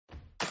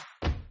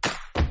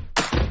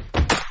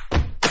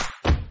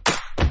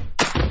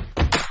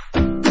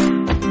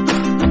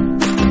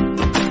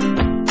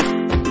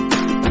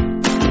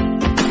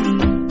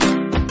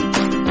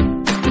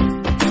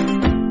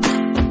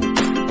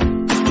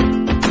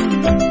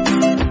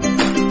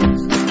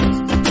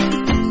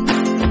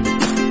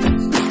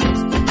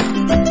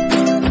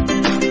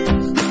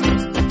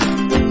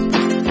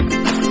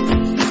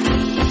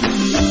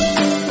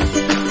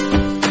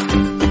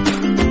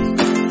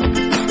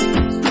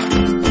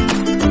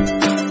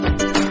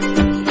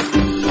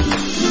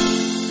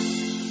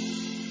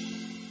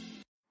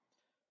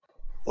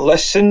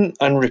Listen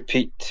and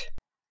repeat.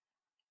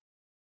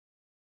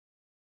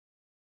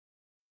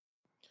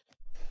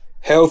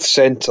 Health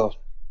centre,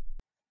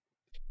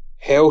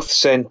 health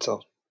centre,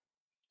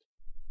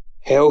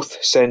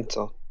 health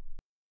centre.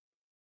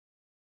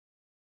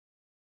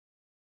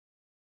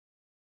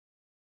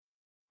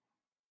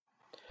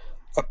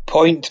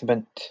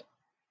 Appointment,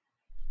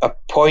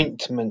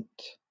 appointment,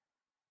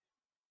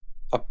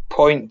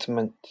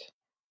 appointment.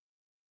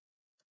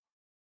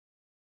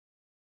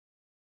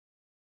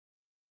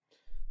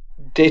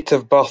 Date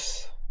of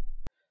birth,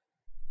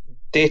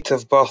 date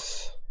of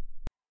birth,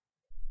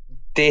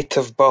 date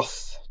of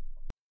birth.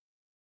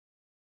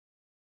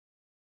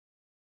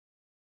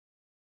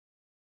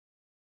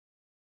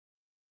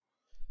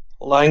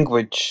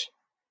 Language,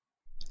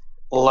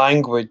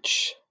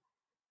 language,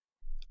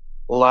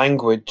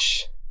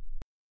 language.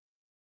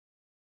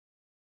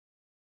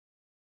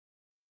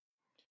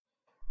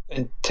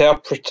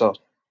 Interpreter,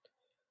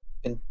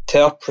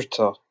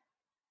 interpreter,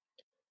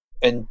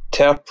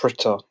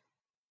 interpreter.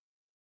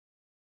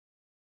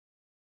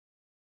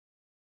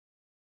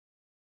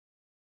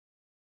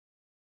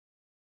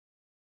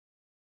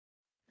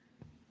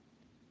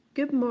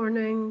 Good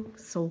morning,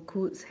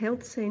 Saltcoats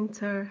Health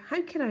Centre.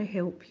 How can I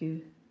help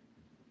you?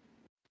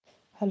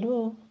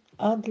 Hello,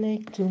 I'd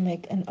like to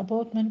make an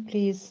appointment,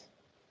 please.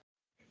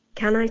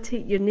 Can I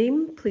take your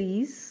name,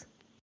 please?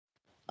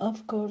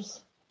 Of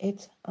course,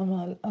 it's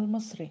Amal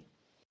Al-Masri.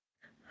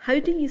 How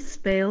do you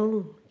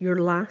spell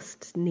your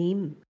last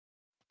name?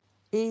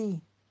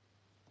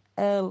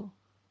 E-L-M-E-S-R-I.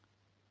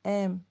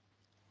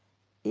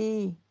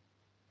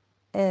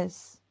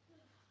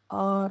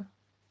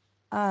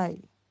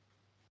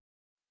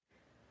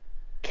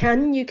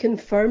 Can you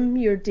confirm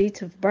your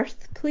date of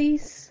birth,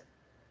 please?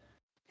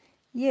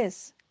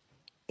 Yes,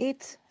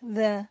 it's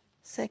the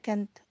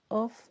 2nd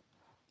of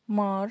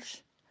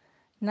March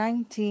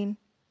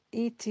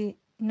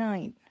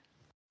 1989.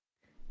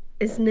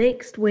 Is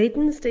next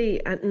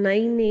Wednesday at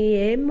 9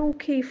 a.m.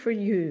 okay for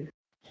you?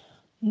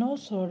 No,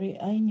 sorry,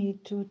 I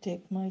need to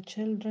take my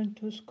children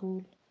to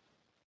school.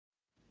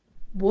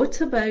 What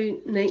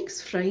about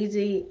next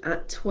Friday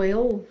at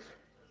 12?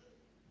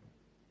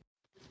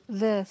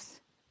 That's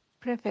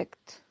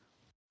perfect.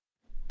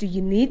 Do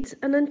you need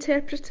an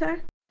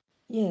interpreter?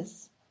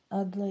 Yes,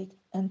 I'd like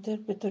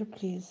interpreter,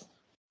 please.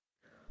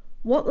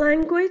 What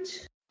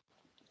language?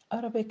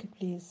 Arabic,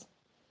 please.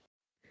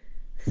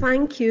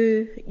 Thank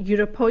you.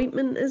 Your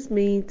appointment is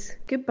made.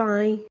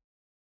 Goodbye.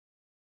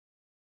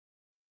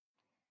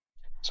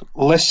 So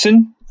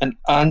listen and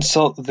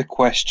answer the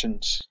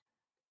questions.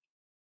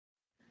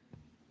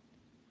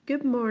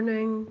 Good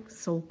morning,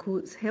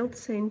 Saltcoats Health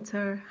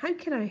Centre. How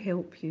can I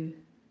help you?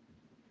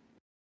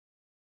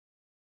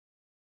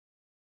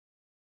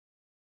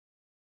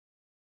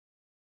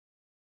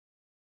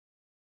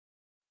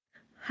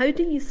 How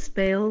do you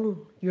spell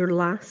your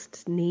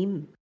last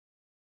name?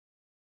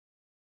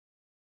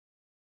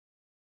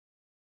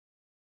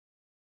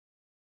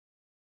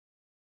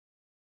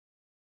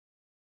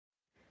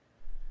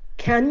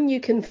 Can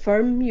you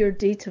confirm your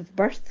date of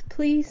birth,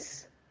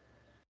 please?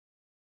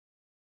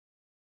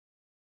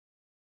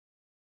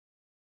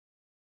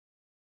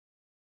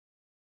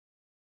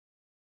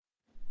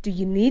 Do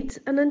you need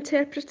an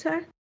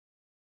interpreter?